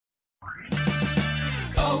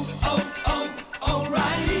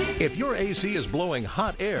If your AC is blowing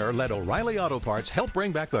hot air, let O'Reilly Auto Parts help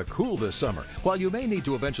bring back the cool this summer. While you may need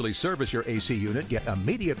to eventually service your AC unit, get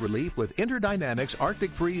immediate relief with Interdynamics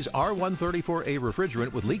Arctic Freeze R134A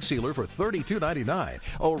refrigerant with leak sealer for $32.99.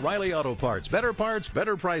 O'Reilly Auto Parts, better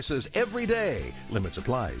prices every day. Limits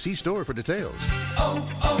apply. See store for details.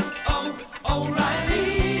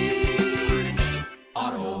 O'Reilly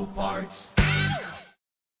Auto Parts.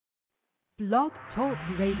 Blog Talk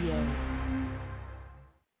Radio.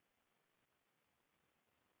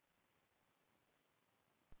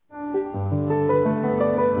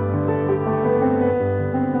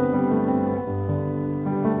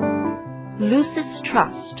 Lucis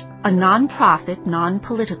Trust, a non-profit,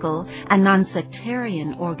 non-political, and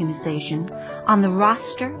non-sectarian organization on the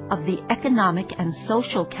roster of the Economic and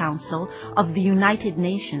Social Council of the United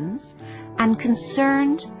Nations and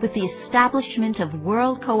concerned with the establishment of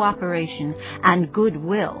world cooperation and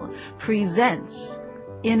goodwill, presents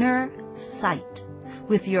Inner Sight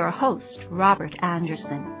with your host, Robert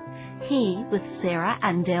Anderson. He, with Sarah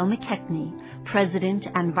and Dale McKechnie, President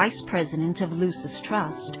and Vice President of Lucis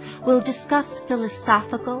Trust, will discuss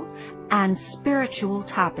philosophical and spiritual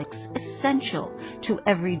topics essential to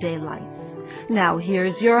everyday life. Now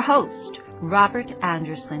here's your host, Robert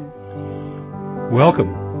Anderson.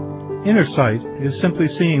 Welcome. Inner sight is simply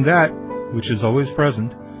seeing that which is always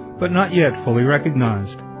present, but not yet fully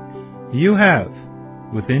recognized. You have,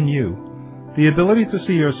 within you, the ability to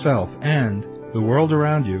see yourself and the world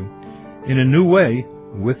around you in a new way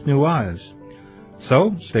with new eyes.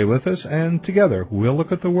 So, stay with us, and together we'll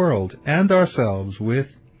look at the world and ourselves with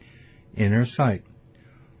inner sight.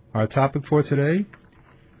 Our topic for today,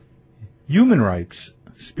 human rights,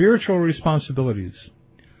 spiritual responsibilities,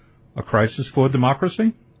 a crisis for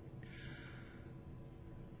democracy?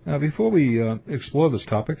 Now, before we explore this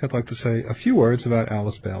topic, I'd like to say a few words about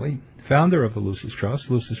Alice Bailey, founder of the Lucis Trust.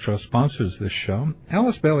 Lucis Trust sponsors this show.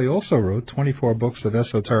 Alice Bailey also wrote 24 books of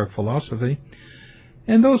esoteric philosophy,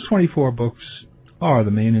 and those 24 books are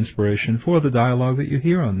the main inspiration for the dialogue that you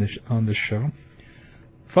hear on this show.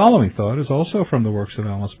 Following thought is also from the works of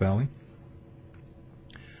Alice Bailey.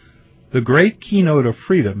 The great keynote of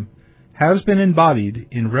freedom has been embodied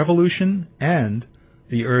in revolution and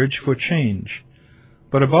the urge for change,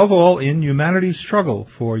 but above all in humanity's struggle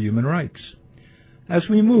for human rights. As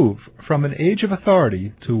we move from an age of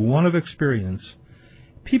authority to one of experience,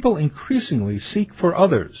 people increasingly seek for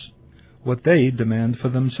others what they demand for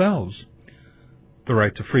themselves: the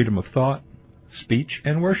right to freedom of thought, speech,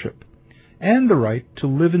 and worship, and the right to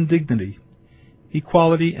live in dignity,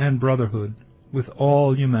 equality, and brotherhood with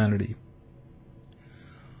all humanity.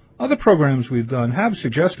 Other programs we've done have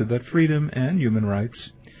suggested that freedom and human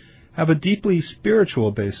rights have a deeply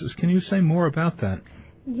spiritual basis. Can you say more about that?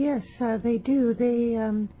 Yes, they do. They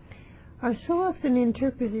are so often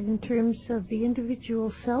interpreted in terms of the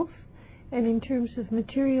individual self and in terms of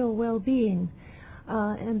material well-being.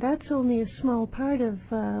 And that's only a small part of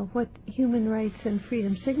what human rights and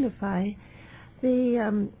freedom signify. They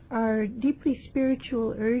are deeply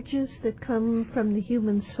spiritual urges that come from the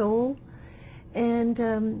human soul,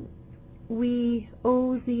 and we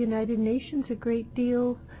owe the United Nations a great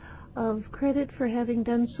deal of credit for having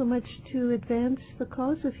done so much to advance the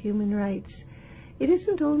cause of human rights. It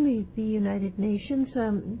isn't only the United Nations.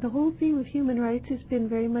 The whole theme of human rights has been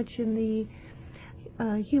very much in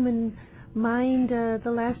the human mind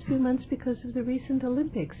the last few months because of the recent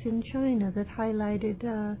Olympics in China that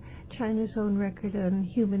highlighted China's own record on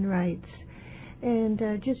human rights. And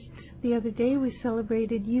just the other day we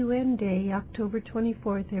celebrated UN Day. October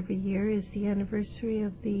 24th every year is the anniversary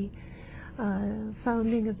of the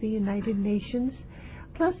founding of the United Nations.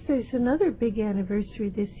 Plus there's another big anniversary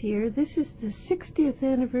this year. This is the 60th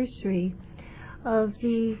anniversary of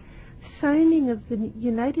the signing of the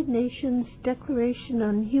United Nations Declaration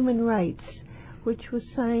on Human Rights, which was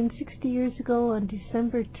signed 60 years ago on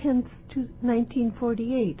December 10th,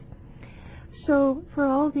 1948. So for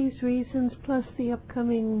all these reasons, plus the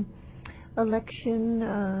upcoming election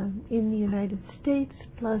in the United States,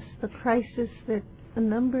 plus the crisis that a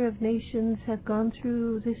number of nations have gone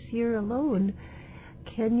through this year alone,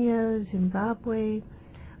 Kenya, Zimbabwe,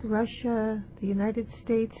 Russia, the United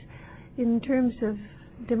States, in terms of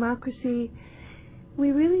democracy,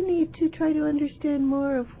 we really need to try to understand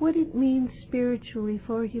more of what it means spiritually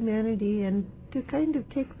for humanity and to kind of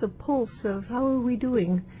take the pulse of how are we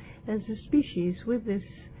doing as a species with this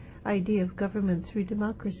idea of government through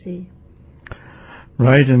democracy.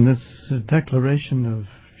 Right, and this Declaration of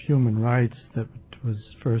Human Rights that was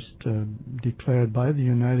first declared by the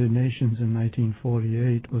United Nations in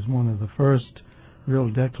 1948 was one of the first real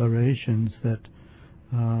declarations that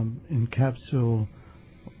encapsulate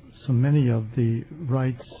so many of the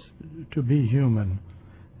rights to be human.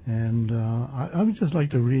 And I would just like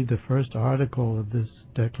to read the first article of this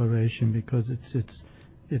declaration because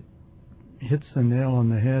it hits the nail on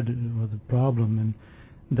the head with the problem. And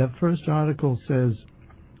that first article says,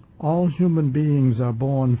 all human beings are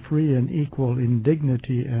born free and equal in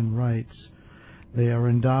dignity and rights. They are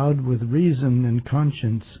endowed with reason and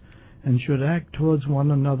conscience and should act towards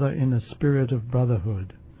one another in a spirit of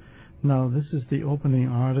brotherhood. Now, this is the opening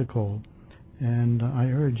article, and I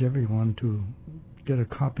urge everyone to get a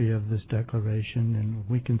copy of this declaration, and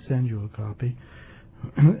we can send you a copy,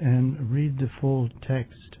 and read the full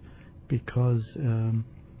text, because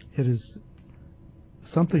it is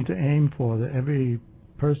something to aim for, that every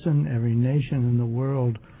person, every nation in the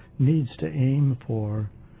world needs to aim for.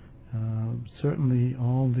 Certainly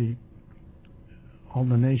all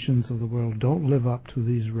the nations of the world don't live up to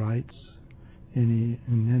these rights in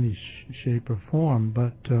any shape or form,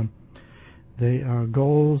 but they are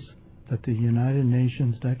goals that the United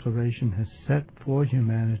Nations Declaration has set for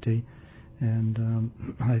humanity, and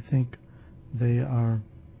I think they are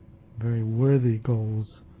very worthy goals.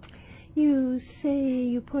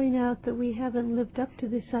 You point out that we haven't lived up to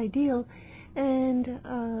this ideal, and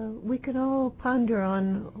we can all ponder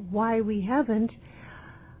on why we haven't.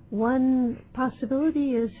 One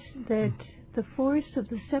possibility is that the force of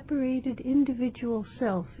the separated individual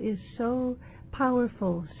self is so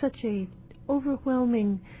powerful, such a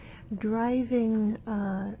overwhelming, driving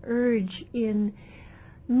urge in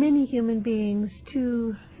many human beings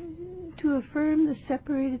to affirm the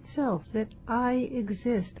separated self, that I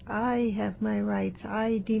exist, I have my rights,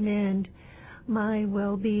 I demand my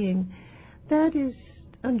well-being. That is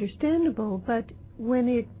understandable, but when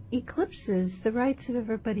it eclipses the rights of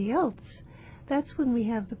everybody else, that's when we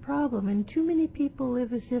have the problem. And too many people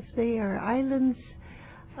live as if they are islands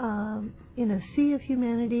in a sea of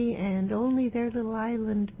humanity, and only their little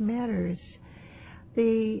island matters.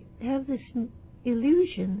 They have this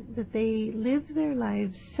illusion that they live their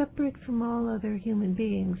lives separate from all other human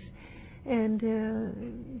beings. And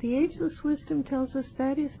the ageless wisdom tells us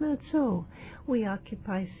that is not so. We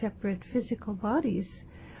occupy separate physical bodies,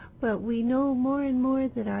 but we know more and more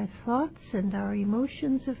that our thoughts and our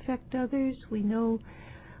emotions affect others. We know,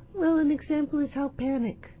 well, an example is how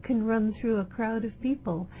panic can run through a crowd of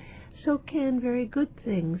people. So can very good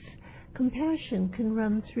things. Compassion can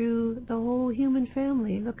run through the whole human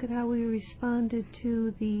family. Look at how we responded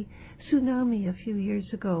to the tsunami a few years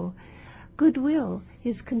ago. Goodwill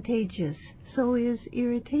is contagious. So is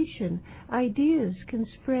irritation. Ideas can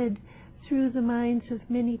spread through the minds of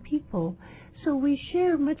many people. So we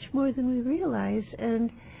share much more than we realize,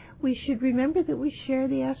 and we should remember that we share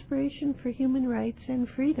the aspiration for human rights and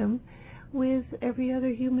freedom with every other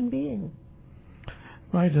human being.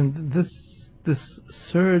 Right, and this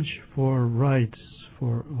surge for rights,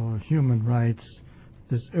 or human rights,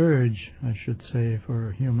 this urge, I should say,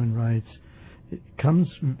 for human rights, it comes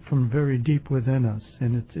from very deep within us,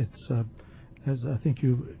 and it's as I think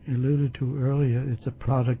you alluded to earlier, it's a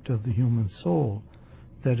product of the human soul,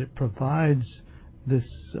 that it provides this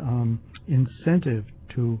incentive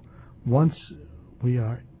to, once we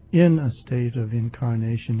are in a state of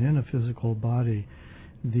incarnation, in a physical body,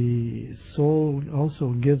 the soul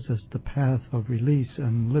also gives us the path of release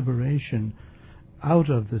and liberation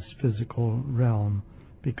out of this physical realm,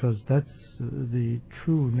 because that's the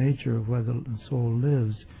true nature of where the soul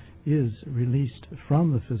lives, is released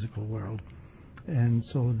from the physical world. And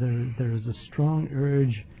so there is a strong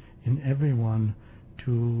urge in everyone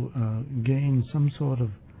to gain some sort of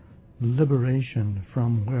liberation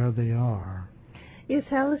from where they are. Yes,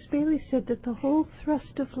 Alice Bailey said that the whole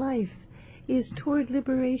thrust of life is toward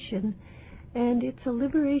liberation, and it's a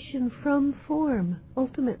liberation from form.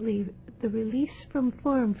 Ultimately, the release from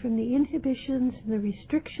form, from the inhibitions and the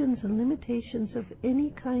restrictions and limitations of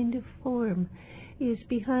any kind of form, is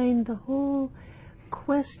behind the whole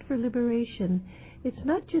quest for liberation. It's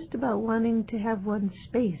not just about wanting to have one's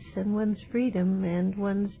space and one's freedom and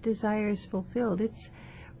one's desires fulfilled. It's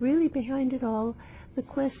really behind it all the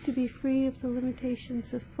quest to be free of the limitations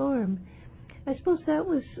of form. I suppose that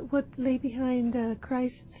was what lay behind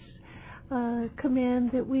Christ's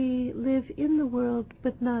command that we live in the world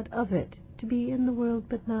but not of it, to be in the world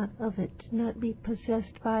but not of it, to not be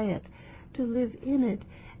possessed by it, to live in it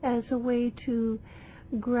as a way to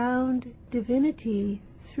ground divinity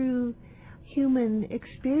through human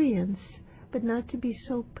experience, but not to be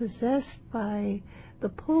so possessed by the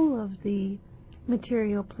pull of the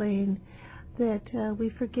material plane that we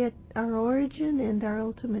forget our origin and our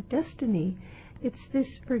ultimate destiny. It's this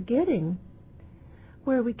forgetting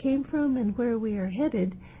where we came from and where we are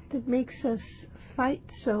headed that makes us fight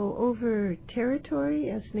so over territory,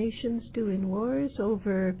 as nations do in wars,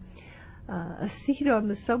 over a seat on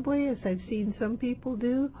the subway, as I've seen some people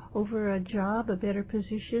do, over a job, a better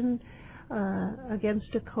position,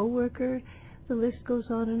 against a coworker. The list goes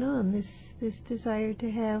on and on. This desire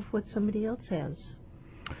to have what somebody else has.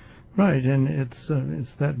 Right, and it's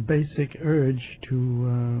that basic urge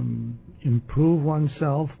to improve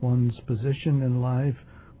oneself, one's position in life,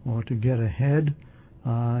 or to get ahead.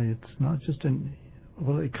 It's not just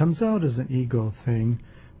it comes out as an ego thing,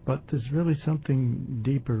 but there's really something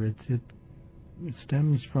deeper. It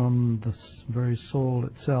stems from the very soul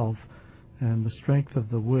itself and the strength of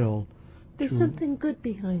the will. There's something good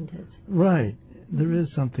behind it. Right, there is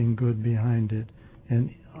something good behind it, and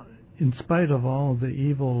in spite of all the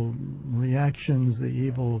evil reactions, the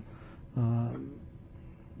evil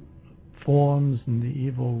forms and the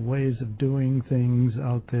evil ways of doing things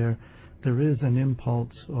out there, there is an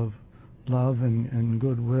impulse of love and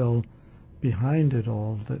goodwill behind it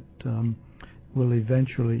all that will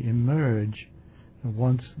eventually emerge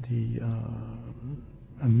once the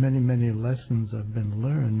many lessons have been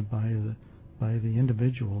learned by the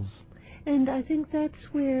individuals. And I think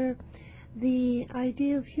that's where the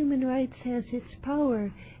idea of human rights has its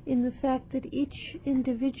power, in the fact that each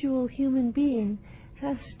individual human being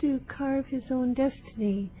has to carve his own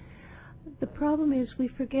destiny. The problem is we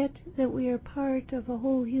forget that we are part of a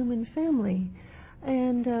whole human family.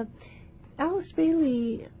 And Alice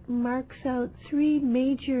Bailey marks out three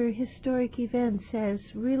major historic events as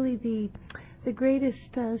really the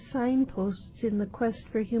greatest signposts in the quest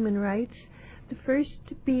for human rights. The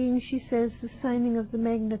first being, she says, the signing of the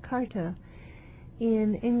Magna Carta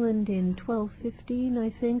in England in 1215, I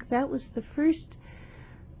think. That was the first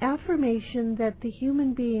affirmation that the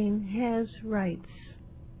human being has rights,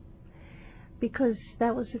 because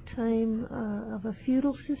that was a time of a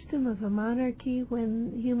feudal system, of a monarchy,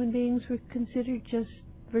 when human beings were considered just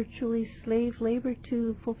virtually slave labor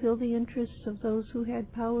to fulfill the interests of those who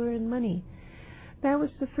had power and money. That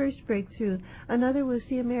was the first breakthrough. Another was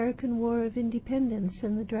the American War of Independence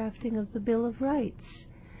and the drafting of the Bill of Rights,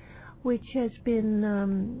 which has been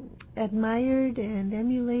admired and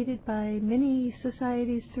emulated by many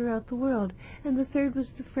societies throughout the world. And the third was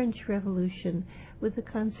the French Revolution, with the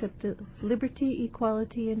concept of liberty,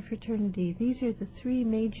 equality, and fraternity. These are the three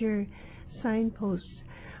major signposts.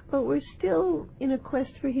 But we're still in a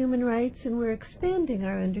quest for human rights, and we're expanding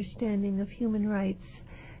our understanding of human rights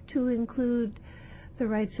to include the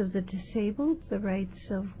rights of the disabled, the rights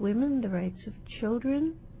of women, the rights of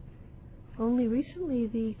children. Only recently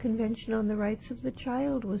the Convention on the Rights of the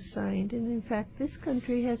Child was signed, and in fact this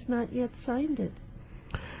country has not yet signed it.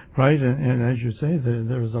 Right, and as you say,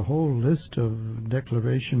 there is a whole list of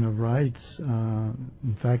Declaration of Rights.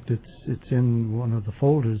 In fact, it's in one of the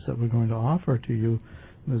folders that we're going to offer to you.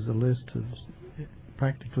 There's a list of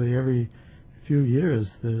practically every few years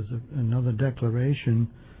there's another declaration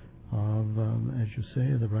of, as you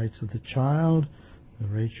say, the rights of the child, the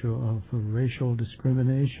racial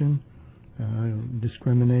discrimination,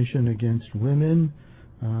 discrimination against women,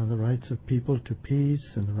 the rights of people to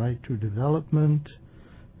peace and the right to development,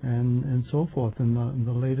 and so forth. And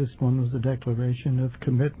the latest one was the Declaration of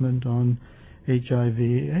Commitment on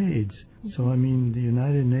HIV/AIDS. So, I mean, the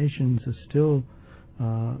United Nations is still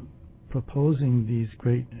proposing these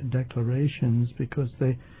great declarations because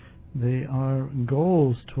they are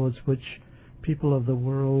goals towards which people of the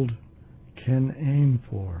world can aim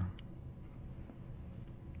for.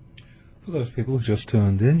 For those people who just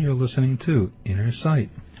tuned in, you're listening to Inner Sight.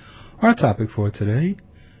 Our topic for today,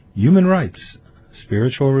 human rights,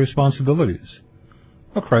 spiritual responsibilities,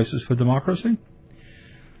 a crisis for democracy.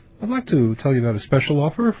 I'd like to tell you about a special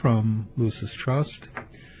offer from Lucis Trust,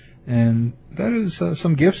 and that is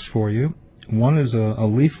some gifts for you. One is a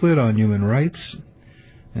leaflet on human rights,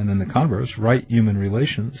 and then the converse, right human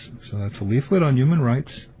relations. So that's a leaflet on human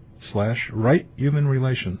rights / right human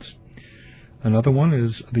relations. Another one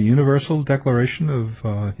is the Universal Declaration of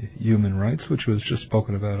Human Rights, which was just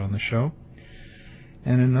spoken about on the show.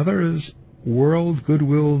 And another is World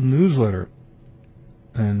Goodwill Newsletter.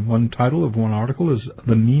 And one title of one article is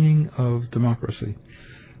The Meaning of Democracy.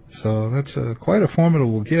 So that's quite a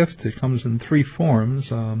formidable gift. It comes in three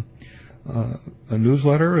forms. A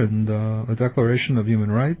newsletter and a Declaration of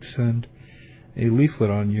Human Rights and a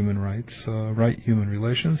leaflet on human rights, right human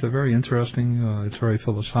relations. They're very interesting. It's very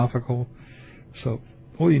philosophical. So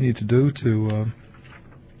all you need to do to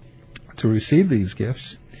receive these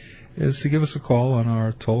gifts is to give us a call on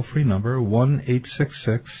our toll-free number,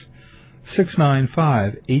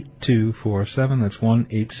 1-866-695-8247. That's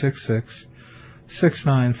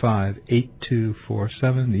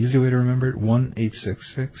 695-8247. The easy way to remember it,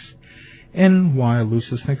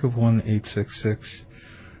 1-866-NY-LUCIS. Think of 1-866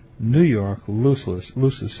 New York Lucis.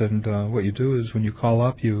 And what you do is when you call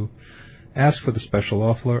up, you ask for the special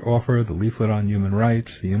offer, the leaflet on human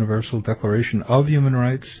rights, the Universal Declaration of Human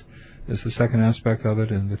Rights is the second aspect of it,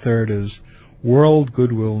 and the third is World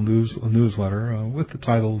Goodwill Newsletter with the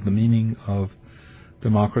title The Meaning of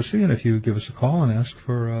Democracy. And if you give us a call and ask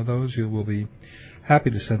for those, you will be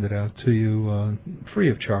happy to send it out to you free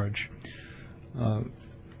of charge.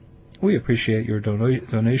 We appreciate your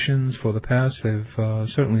donations for the past. They've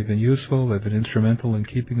certainly been useful. They've been instrumental in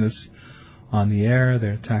keeping us on the air.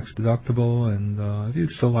 They're tax deductible, and if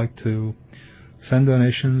you'd still like to send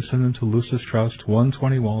donations, send them to Lucis Trust,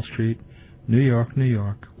 120 Wall Street, New York,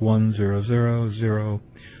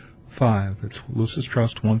 10005. That's Lucis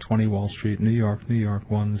Trust, 120 Wall Street, New York,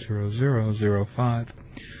 10005.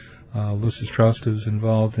 Lucis Trust is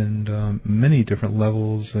involved in many different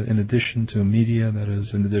levels, in addition to media, that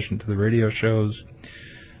is, in addition to the radio shows.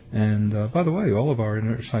 And by the way, all of our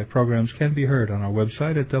inner-site programs can be heard on our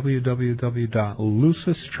website at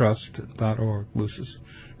www.lucistrust.org. Lucis,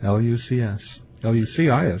 L-U-C-I-S,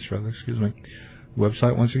 excuse me.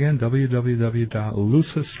 Website, once again,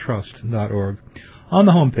 www.lucistrust.org. On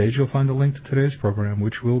the homepage, you'll find a link to today's program,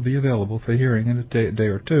 which will be available for hearing in a day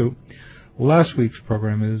or two. Last week's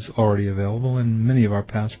program is already available, and many of our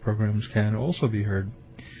past programs can also be heard.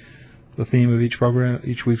 The theme of each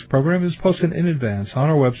week's program is posted in advance on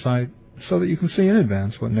our website so that you can see in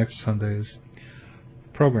advance what next Sunday's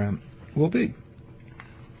program will be.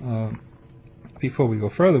 Before we go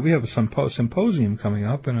further, we have a symposium coming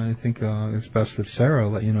up, and I think it's best that Sarah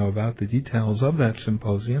let you know about the details of that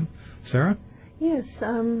symposium. Sarah? Yes,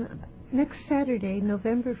 next Saturday,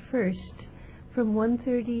 November 1st, from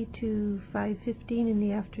 1:30 to 5:15 in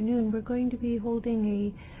the afternoon, we're going to be holding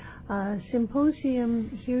a symposium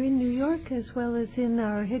here in New York, as well as in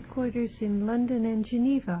our headquarters in London and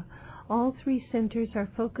Geneva. All three centers are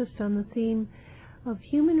focused on the theme of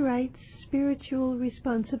human rights, spiritual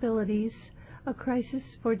responsibilities, a crisis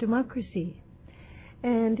for democracy.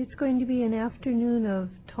 And it's going to be an afternoon of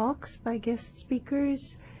talks by guest speakers,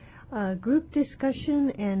 group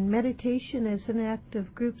discussion, and meditation as an act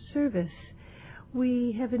of group service.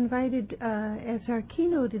 We have invited as our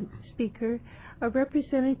keynote speaker a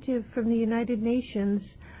representative from the United Nations.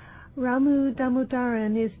 Ramu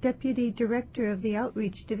Damodaran is Deputy Director of the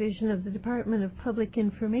Outreach Division of the Department of Public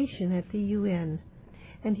Information at the UN,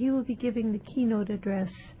 and he will be giving the keynote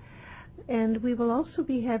address. And we will also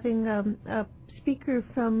be having a speaker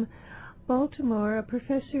from Baltimore, a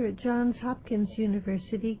professor at Johns Hopkins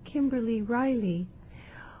University, Kimberly Riley,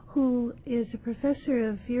 who is a professor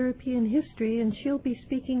of European history, and she'll be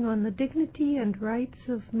speaking on the dignity and rights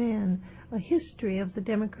of man, a history of the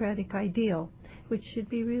democratic ideal, which should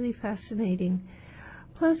be really fascinating.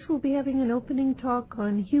 Plus, we'll be having an opening talk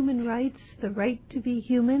on human rights, the right to be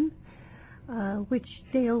human, which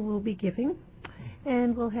Dale will be giving.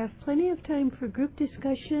 And we'll have plenty of time for group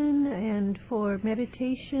discussion and for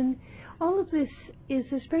meditation. All of this is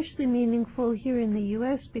especially meaningful here in the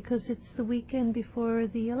U.S. because it's the weekend before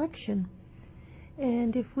the election.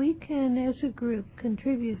 And if we can, as a group,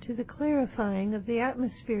 contribute to the clarifying of the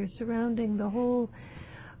atmosphere surrounding the whole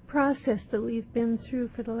process that we've been through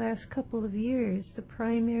for the last couple of years, the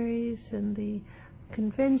primaries and the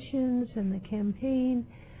conventions and the campaign,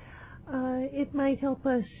 it might help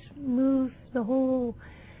us move the whole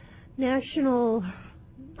national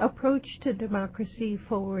approach to democracy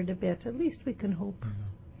forward a bit. At least we can hope.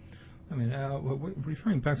 I mean,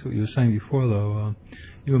 referring back to what you were saying before, though,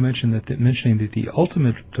 you were mentioning that the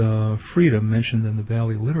ultimate freedom mentioned in the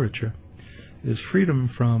Valley literature is freedom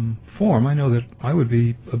from form. I know that I would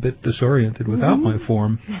be a bit disoriented without my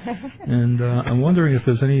form, and I'm wondering if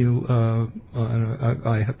there's any.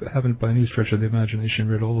 I haven't by any stretch of the imagination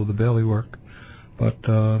read all of the Bailey work, but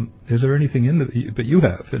is there anything in the? But you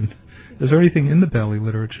have, and is there anything in the Bailey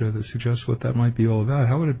literature that suggests what that might be all about?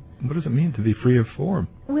 What does it mean to be free of form?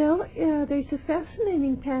 Well, there's a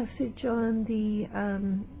fascinating passage on the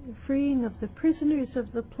freeing of the prisoners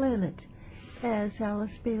of the planet, as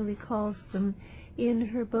Alice Bailey calls them, in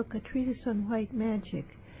her book, A Treatise on White Magic.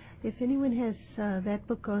 If anyone has that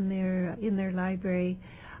book in their library,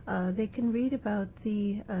 they can read about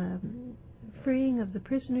the freeing of the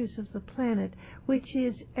prisoners of the planet, which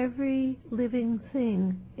is every living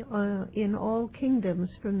thing in all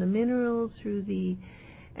kingdoms, from the mineral through the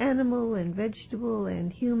animal and vegetable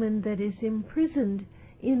and human, that is imprisoned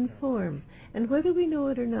in form. And whether we know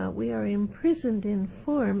it or not, we are imprisoned in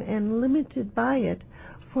form and limited by it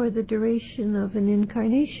for the duration of an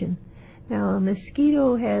incarnation. Now, a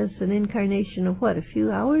mosquito has an incarnation of what, a few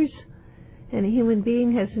hours? And a human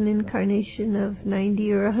being has an incarnation of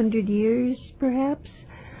 90 or 100 years, perhaps.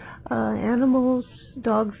 Animals,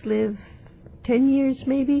 dogs live 10 years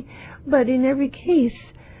maybe. But in every case,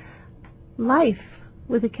 life,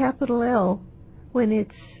 with a capital L, when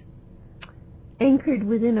it's anchored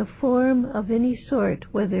within a form of any sort,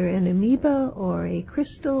 whether an amoeba or a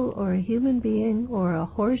crystal or a human being or a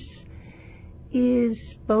horse, is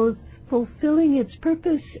both fulfilling its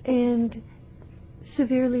purpose and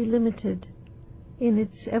severely limited in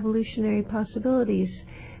its evolutionary possibilities.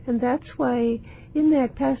 And that's why in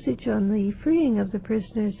that passage on the freeing of the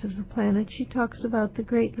prisoners of the planet, she talks about the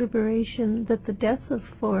great liberation that the death of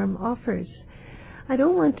form offers. I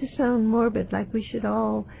don't want to sound morbid, like we should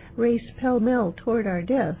all race pell-mell toward our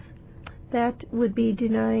death. That would be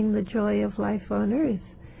denying the joy of life on earth.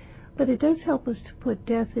 But it does help us to put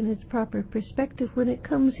death in its proper perspective when it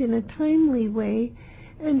comes in a timely way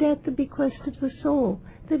and at the bequest of the soul,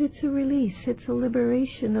 that it's a release, it's a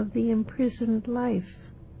liberation of the imprisoned life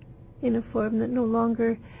in a form that no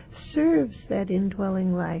longer serves that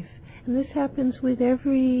indwelling life. And this happens with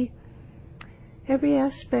every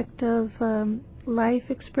aspect of life,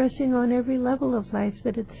 expressing on every level of life,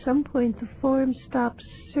 that at some point the form stops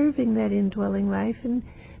serving that indwelling life and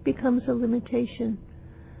becomes a limitation.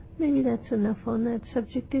 Maybe that's enough on that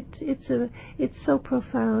subject. It's so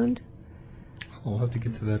profound. We'll have to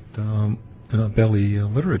get to that belly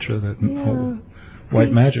literature, that whole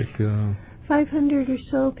white magic. 500 or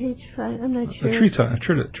so, page 5. I'm not sure. A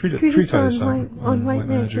treatise on white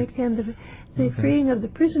magic and the freeing of the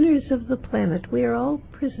prisoners of the planet. We are all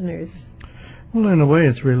prisoners. Well, in a way,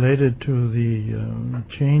 it's related to the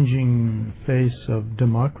changing face of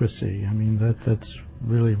democracy. I mean, that's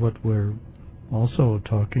really what we're also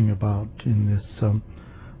talking about in this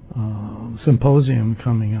symposium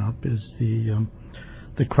coming up, is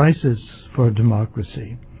the crisis for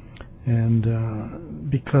democracy. And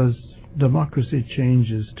because democracy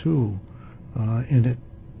changes too,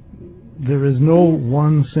 there is no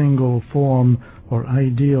one single form or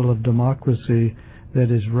ideal of democracy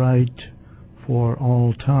that is right for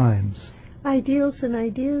all times. Ideals and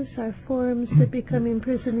ideas are forms that become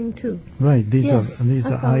imprisoning too. Right. These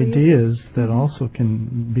are ideas that also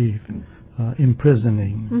can be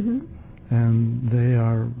imprisoning. Mm-hmm. And they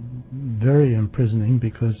are very imprisoning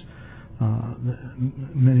because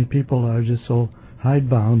many people are just so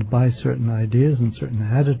hidebound by certain ideas and certain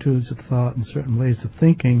attitudes of thought and certain ways of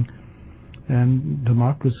thinking. And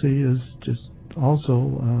democracy is just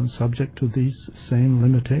also subject to these same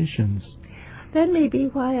limitations. That may be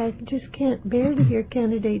why I just can't bear to hear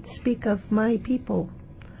candidates speak of my people,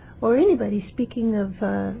 or anybody speaking of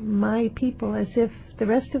my people as if the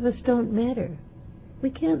rest of us don't matter. We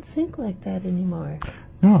can't think like that anymore.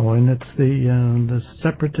 No, and it's the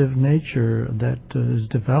separative nature that is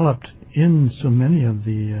developed in so many of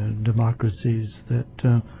the democracies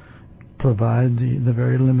that provide the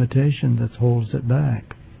very limitation that holds it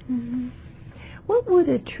back. Mm-hmm. What would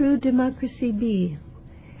a true democracy be?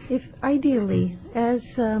 If ideally, as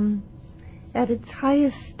at its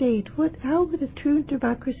highest state, how would a true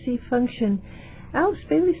democracy function? Alice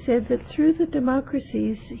Bailey said that through the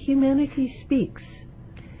democracies, humanity speaks.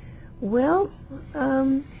 Well,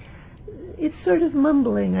 it's sort of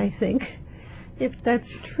mumbling, I think, if that's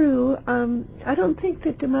true. I don't think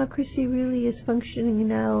that democracy really is functioning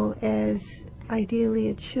now as ideally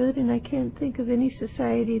it should, and I can't think of any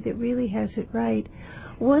society that really has it right.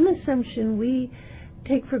 One assumption we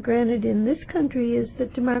take for granted in this country is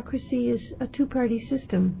that democracy is a two-party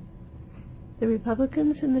system. The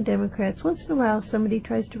Republicans and the Democrats. Once in a while somebody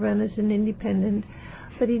tries to run as an independent,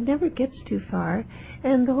 but he never gets too far.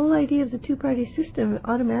 And the whole idea of the two-party system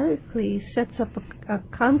automatically sets up a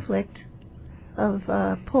conflict of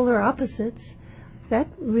polar opposites. That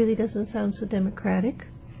really doesn't sound so democratic.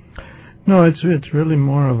 No, it's really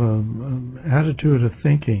more of an attitude of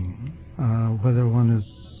thinking, whether one is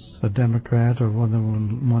a Democrat or whether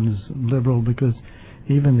one is liberal, because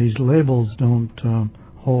even these labels don't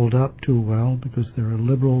hold up too well, because there are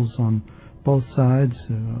liberals on both sides,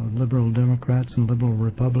 liberal Democrats and liberal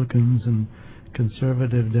Republicans, and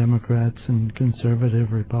conservative Democrats and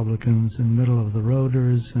conservative Republicans, and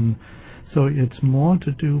middle-of-the-roaders. And so it's more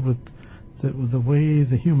to do with the way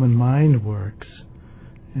the human mind works,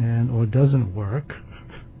 or doesn't work,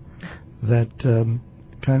 that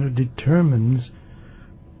kind of determines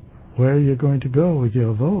where you're going to go with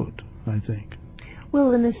your vote, I think.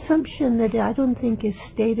 Well, an assumption that I don't think is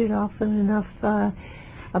stated often enough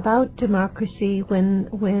about democracy when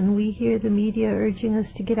we hear the media urging us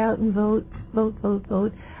to get out and vote,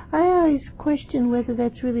 I always question whether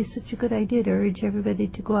that's really such a good idea to urge everybody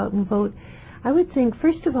to go out and vote. I would think,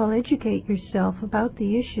 first of all, educate yourself about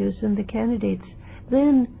the issues and the candidates,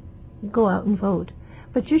 then go out and vote.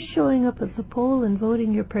 But just showing up at the poll and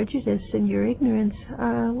voting your prejudice and your ignorance,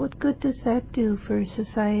 what good does that do for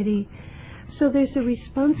society? So there's a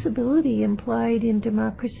responsibility implied in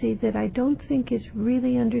democracy that I don't think is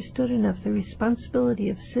really understood enough. The responsibility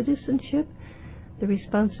of citizenship, the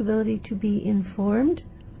responsibility to be informed.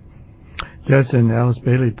 Yes, and Alice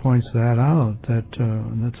Bailey points that out, that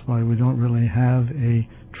that's why we don't really have a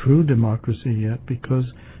true democracy yet,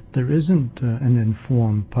 because there isn't an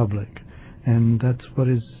informed public. And that's what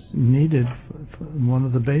is needed. One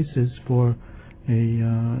of the bases for a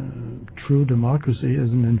true democracy is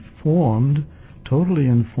an informed, totally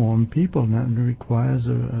informed people, and that requires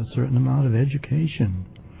a certain amount of education.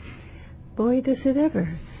 Boy, does it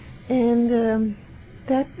ever. And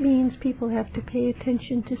that means people have to pay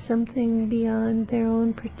attention to something beyond their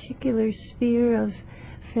own particular sphere of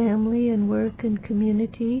family and work and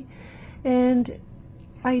community, and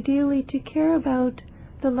ideally to care about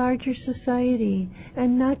the larger society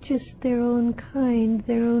and not just their own kind,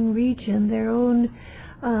 their own region, their own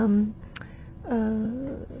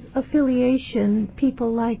affiliation,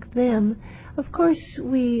 people like them. Of course,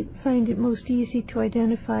 we find it most easy to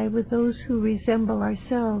identify with those who resemble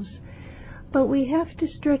ourselves, but we have to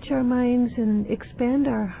stretch our minds and expand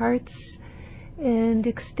our hearts and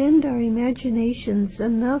extend our imaginations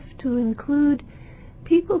enough to include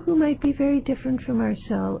people who might be very different from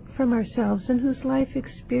ourselves and whose life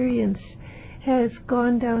experience has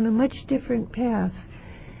gone down a much different path,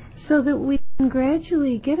 so that we can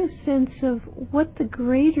gradually get a sense of what the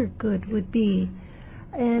greater good would be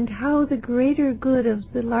and how the greater good of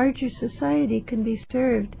the larger society can be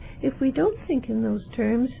served. If we don't think in those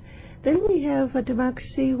terms, then we have a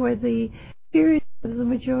democracy where the spirit of the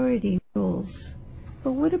majority rules.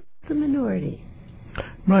 But what about the minority?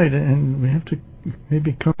 Right, and we have to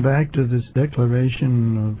maybe come back to this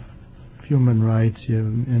Declaration of Human Rights here.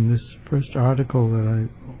 In this first article that I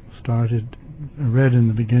read in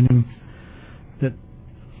the beginning, that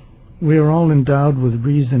we are all endowed with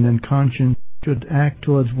reason and conscience, should act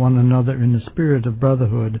towards one another in the spirit of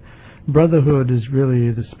brotherhood. Brotherhood is really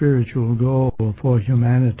the spiritual goal for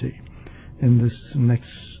humanity in this next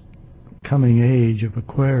coming age of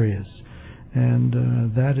Aquarius, and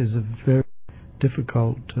that is a very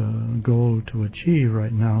difficult goal to achieve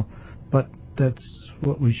right now, but that's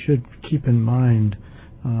what we should keep in mind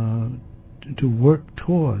to work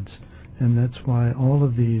towards, and that's why all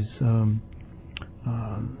of these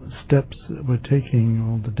steps that we're taking,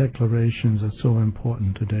 all the declarations, are so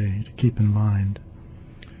important today to keep in mind.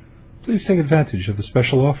 Please take advantage of the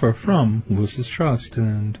special offer from Lucis Trust,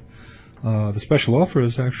 and the special offer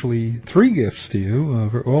is actually 3 gifts to you,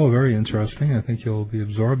 all very interesting. I think you'll be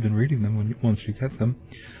absorbed in reading them once you get them.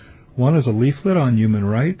 One is a leaflet on human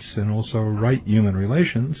rights and also right human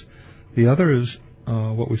relations. The other is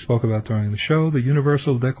what we spoke about during the show, the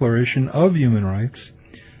Universal Declaration of Human Rights.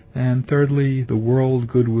 And thirdly, the World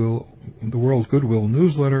Goodwill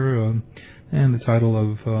newsletter, and the title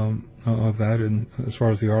of that, and as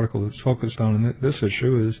far as the article that's focused on in this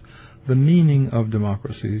issue, is The Meaning of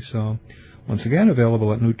Democracy. So, once again, they're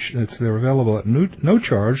available at no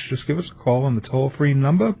charge. Just give us a call on the toll-free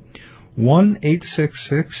number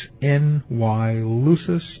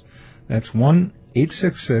 1-866-NY-LUCIS. That's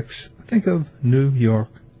 1-866. Think of New York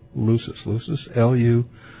Lucis. Lucis,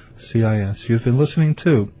 L-U-C-I-S. You've been listening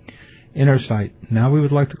to Inner Sight. Now we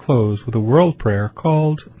would like to close with a world prayer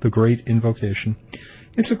called the Great Invocation.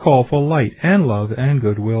 It's a call for light and love and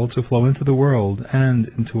goodwill to flow into the world and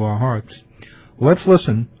into our hearts. Let's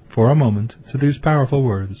listen for a moment to these powerful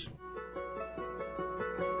words.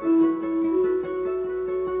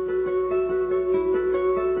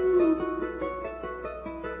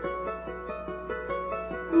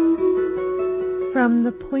 From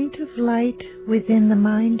the point of light within the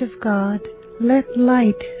mind of God, let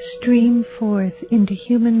light stream forth into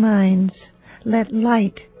human minds. Let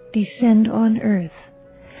light descend on earth.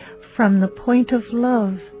 From the point of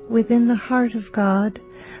love within the heart of God,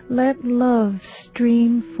 let love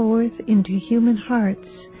stream forth into human hearts.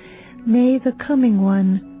 May the coming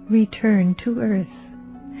one return to earth.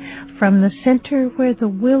 From the center where the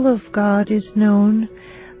will of God is known,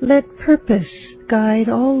 let purpose guide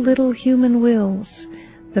all little human wills,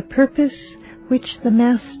 the purpose which the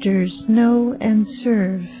masters know and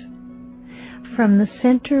serve. From the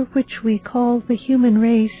center which we call the human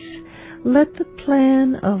race, let the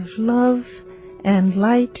plan of love and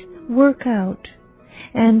light work out,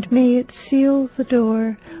 and may it seal the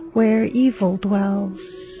door where evil dwells.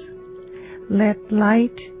 Let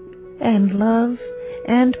light and love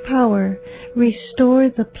and power restore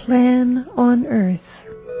the plan on earth.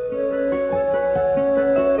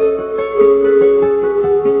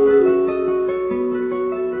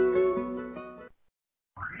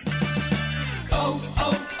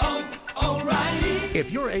 If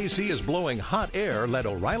your AC is blowing hot air, let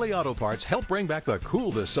O'Reilly Auto Parts help bring back the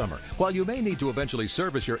cool this summer. While you may need to eventually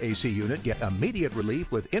service your AC unit, get immediate relief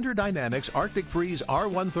with Interdynamics Arctic Freeze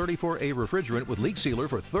R134A refrigerant with leak sealer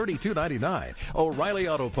for $32.99. O'Reilly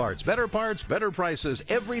Auto Parts, better prices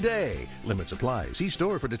every day. Limits apply. See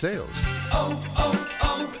store for details.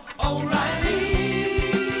 O'Reilly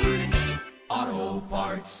Auto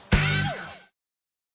Parts.